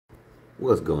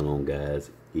What's going on,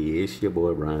 guys? It's your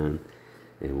boy Brian,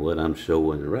 and what I'm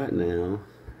showing right now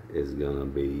is gonna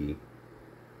be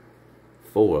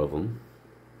 4 of them,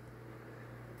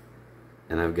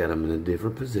 and I've got them in a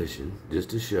different position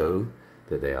just to show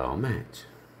that they all match.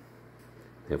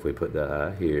 If we put the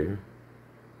eye here,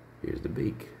 here's the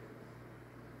beak,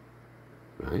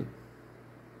 right?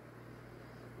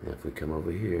 Now if we come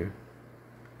over here,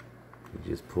 you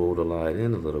just pull the light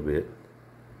in a little bit,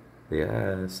 the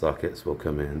eye sockets will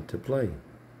come into play.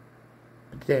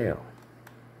 There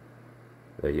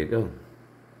you go.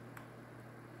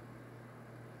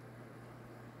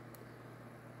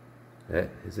 That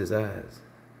is his eyes.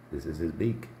 This is his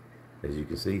beak. As you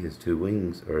can see, his 2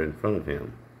 wings are in front of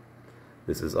him.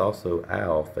 This is also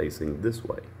owl facing this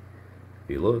way. If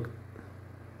you look,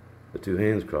 the 2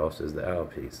 hands crossed is the owl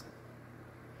piece.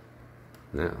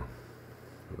 Now,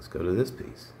 let's go to this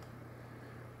piece.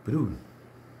 Boom.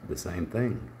 The same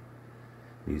thing.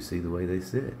 You see the way they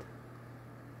sit.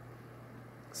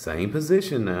 Same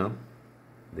position now.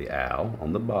 The owl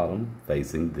on the bottom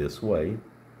facing this way.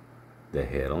 The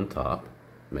head on top,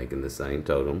 making the same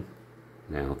totem.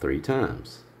 Now 3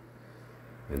 times.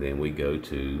 And then we go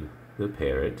to the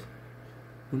parrot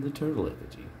and the turtle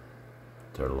effigy.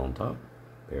 Turtle on top,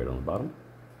 parrot on the bottom,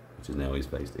 which is now he's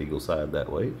faced eagle side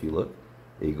that way. If you look,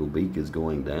 eagle beak is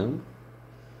going down.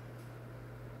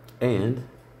 And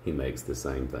he makes the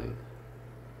same thing.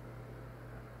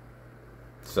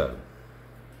 So,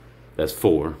 that's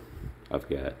 4 I've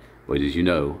got. But as you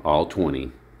know, all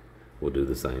 20 will do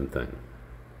the same thing.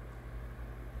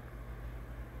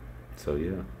 So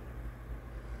yeah,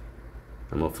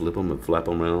 I'm gonna flip them and flap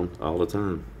them around all the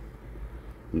time.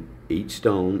 Each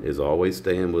stone is always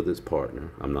staying with its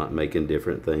partner. I'm not making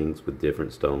different things with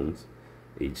different stones.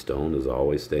 Each stone is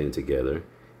always staying together.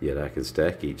 Yet I can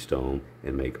stack each stone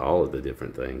and make all of the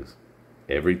different things.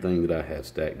 Everything that I have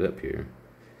stacked up here,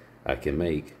 I can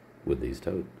make with these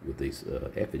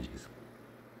effigies.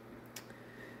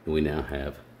 And we now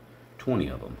have 20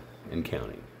 of them and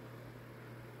counting.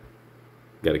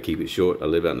 Got to keep it short. I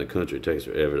live out in the country. It takes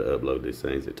forever to upload these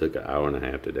things. It took 1.5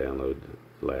 hours to download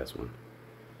the last one.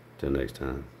 Till next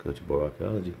time, Country Boy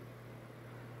Archaeology.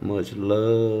 Much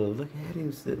love. Look at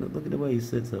him sitting. Look at the way he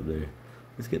sits up there.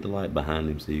 Let's get the light behind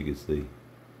him so you can see.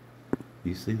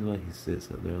 You see the way he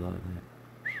sits up there like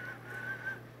that?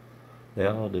 They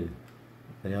all do.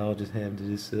 They all just have to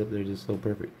just sit up there just so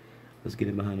perfect. Let's get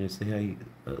him behind there and see how you...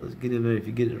 let's get him there. If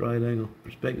you get it right angle,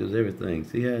 perspective is everything.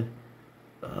 See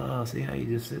how... see how he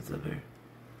just sits up there?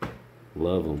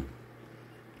 Love them.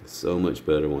 It's so much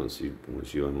better once you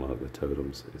unlock the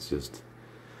totems. It's just...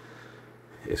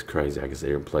 it's crazy. I can sit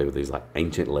here and play with these like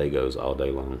ancient Legos all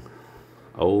day long.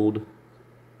 Old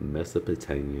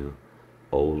Mesopotamia,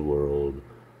 old world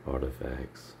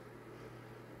artifacts.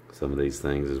 Some of these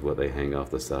things is what they hang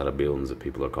off the side of buildings that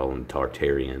people are calling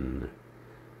Tartarian,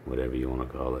 whatever you want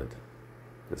to call it.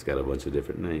 It's got a bunch of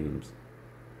different names,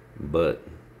 but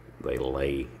they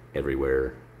lay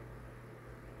everywhere.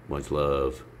 Much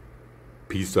love.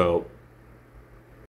 Peace out.